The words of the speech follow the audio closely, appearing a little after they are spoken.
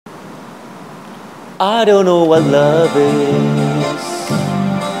I don't know what love is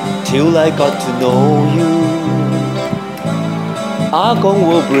till I got to know you. Gong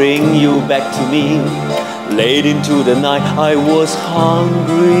will bring you back to me. Late into the night I was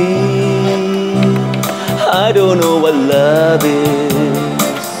hungry. I don't know what love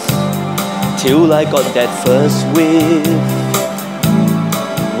is till I got that first whiff.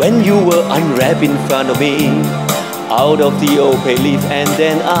 When you were unwrapped in front of me out of the opeh leaf, and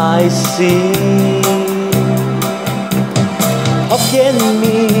then I see Hokkien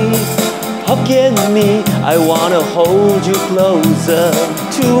Mee, Hokkien Mee, I wanna hold you closer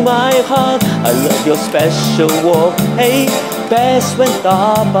to my heart. I love your special walk, hey, best when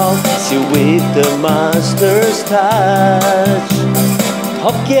dabaoed, sealed with the master's touch.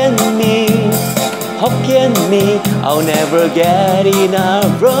 Hokkien Mee, Hokkien Mee, I'll never get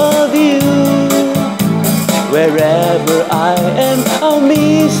enough of you. Wherever I am, I'll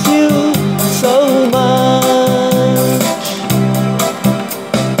miss you so much.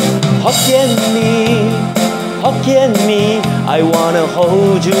 Hokkien Mee, Hokkien Mee, I wanna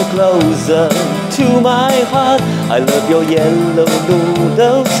hold you closer to my heart. I love your yellow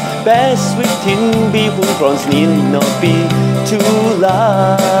noodles, best with tin bee hoon, prawns need not be too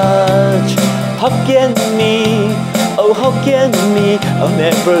large. Hokkien Mee, oh Hokkien Mee, I'll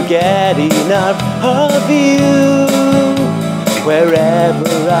never get enough of you.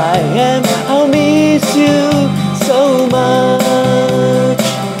 Wherever I am, I'll miss you so much.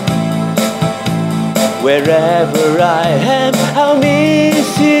 Wherever I am, I'll